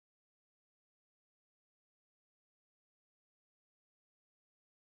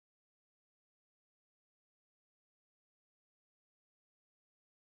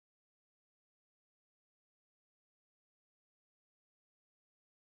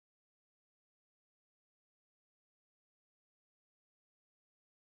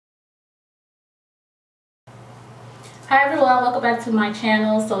Hi everyone, welcome back to my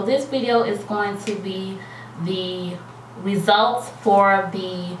channel. So this video is going to be the results for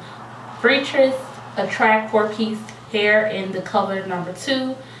the Freetress Attrak 4-piece hair in the color number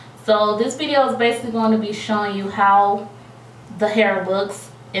 2. So this video is basically going to be showing you how the hair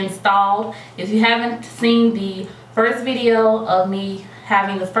looks installed. If you haven't seen the first video of me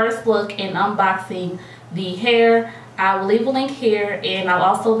having the first look and unboxing the hair, I will leave a link here, and I'll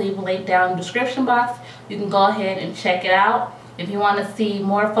also leave a link down in the description box. You can go ahead and check it out. If you want to see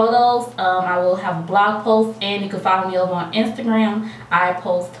more photos, I will have a blog post, and you can follow me over on Instagram. I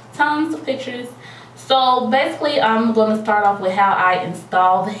post tons of pictures. So basically, I'm going to start off with how I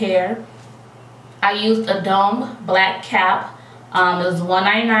install the hair. I used a dome black cap. It was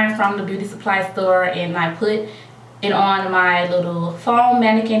 $1.99 from the beauty supply store, and I put it on my little foam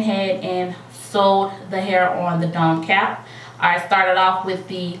mannequin head and sewed the hair on the dome cap. I started off with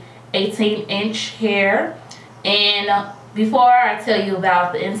the 18-inch hair, and before I tell you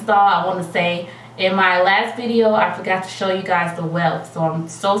about the install, I want to say in my last video I forgot to show you guys the weft, so I'm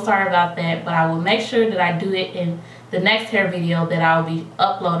so sorry about that, but I will make sure that I do it in the next hair video that I'll be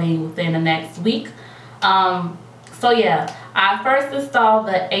uploading within the next week. So yeah, I first installed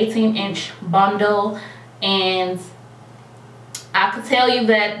the 18-inch bundle, and I could tell you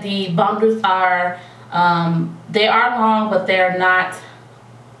that the bundles are they are long, but they're not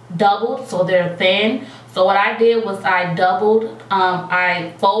doubled, so they're thin. So what I did was I doubled,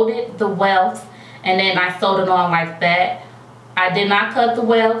 I folded the wefts, and then I sewed it on like that. I did not cut the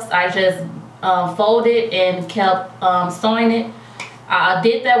wefts, I just folded and kept sewing it. I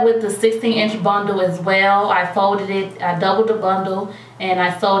did that with the 16-inch bundle as well. I folded it, I doubled the bundle, and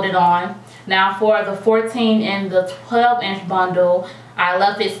I sewed it on. Now for the 14 and the 12-inch bundle, I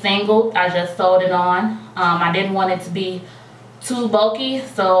left it singled. I just sewed it on. I didn't want it to be too bulky,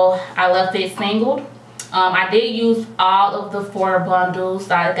 so I left it singled. I did use all of the 4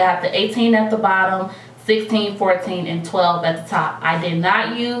 bundles. I got the 18 at the bottom, 16, 14, and 12 at the top. I did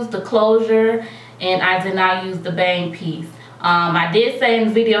not use the closure, and I did not use the bang piece. I did say in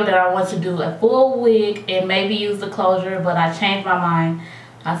the video that I want to do a full wig and maybe use the closure, but I changed my mind.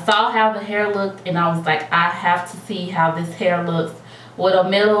 I saw how the hair looked, and I was like, I have to see how this hair looks with a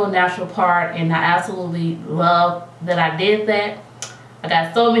middle natural part, and I absolutely love that I did that. I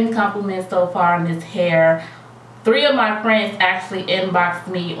got so many compliments so far on this hair. 3 of my friends actually inboxed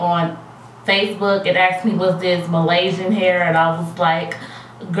me on Facebook and asked me, was this Malaysian hair? And I was like,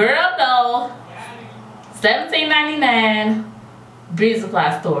 girl, no. $17.99, beauty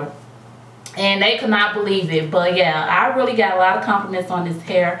supply store. And they could not believe it. But yeah, I really got a lot of compliments on this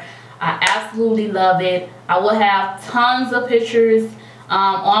hair. I absolutely love it. I will have tons of pictures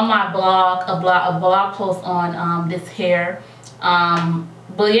on my blog, a blog post on this hair.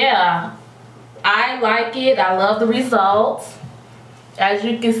 But yeah, I like it. I love the results. As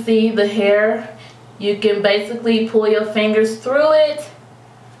you can see, the hair, you can basically pull your fingers through it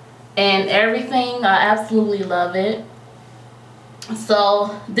and everything. I absolutely love it.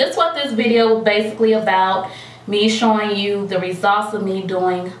 So this is what this video was basically about, me showing you the results of me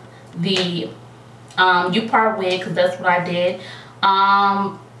doing the U-part wig, because that's what I did.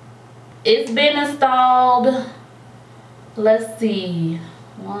 It's been installed, let's see,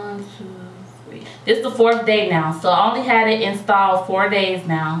 1, 2, 3. This is the 4th day now, so I only had it installed 4 days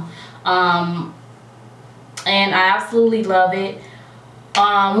now. And I absolutely love it.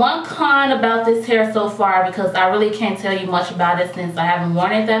 One con about this hair so far, because I really can't tell you much about it since I haven't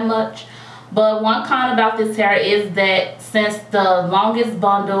worn it that much, but one con about this hair is that since the longest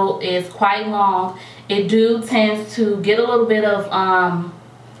bundle is quite long, it tends to get a little bit of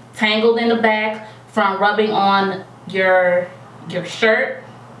tangled in the back from rubbing on your shirt.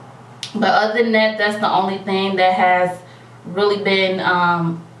 But other than that, that's the only thing that has really been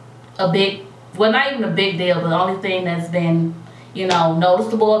a big, well, not even a big deal, but the only thing that's been, you know,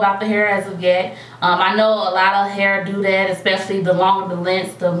 noticeable about the hair as of yet. I know a lot of hair do that, especially the longer the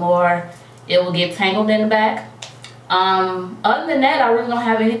length, the more it will get tangled in the back. Other than that, I really don't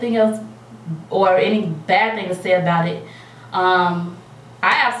have anything else or any bad thing to say about it. I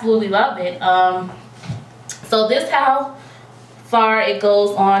absolutely love it. So this is how far it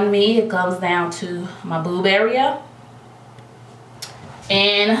goes on me. It comes down to my boob area.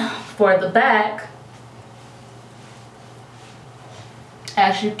 And for the back,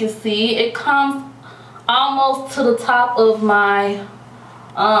 as you can see, it comes almost to the top of my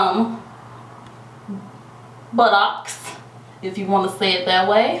buttocks, if you want to say it that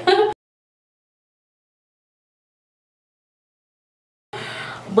way.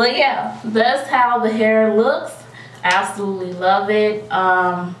 But yeah, that's how the hair looks. I absolutely love it.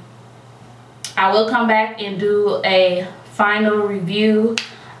 I I will come back and do a final review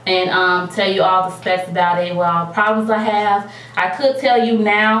and tell you all the specs about it, well, problems I have. I could tell you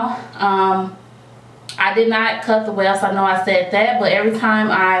now, I did not cut the wefts. I know I said that, but every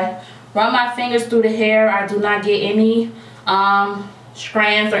time I run my fingers through the hair, I do not get any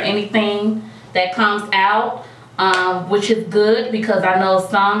strands or anything that comes out, which is good, because I know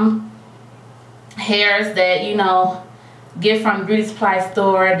some hairs that, you know, get from beauty supply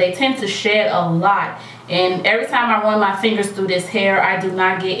store, they tend to shed a lot. And every time I run my fingers through this hair, I do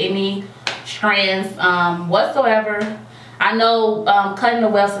not get any strands whatsoever. I know cutting the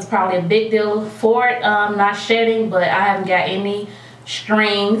wefts is probably a big deal for it, not shedding, but I haven't got any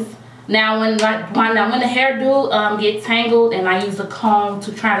strings. Now when the hair do get tangled and I use a comb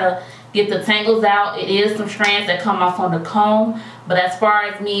to try to get the tangles out, it is some strands that come off on the comb. But as far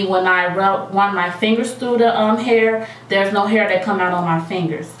as me, when I run my fingers through the hair, there's no hair that come out on my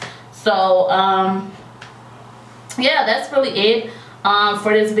fingers. So yeah, that's really it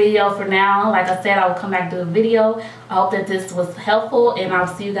for this video for now. Like I said, I will come back to the video. I hope that this was helpful, and I'll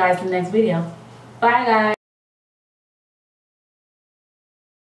see you guys in the next video. Bye guys.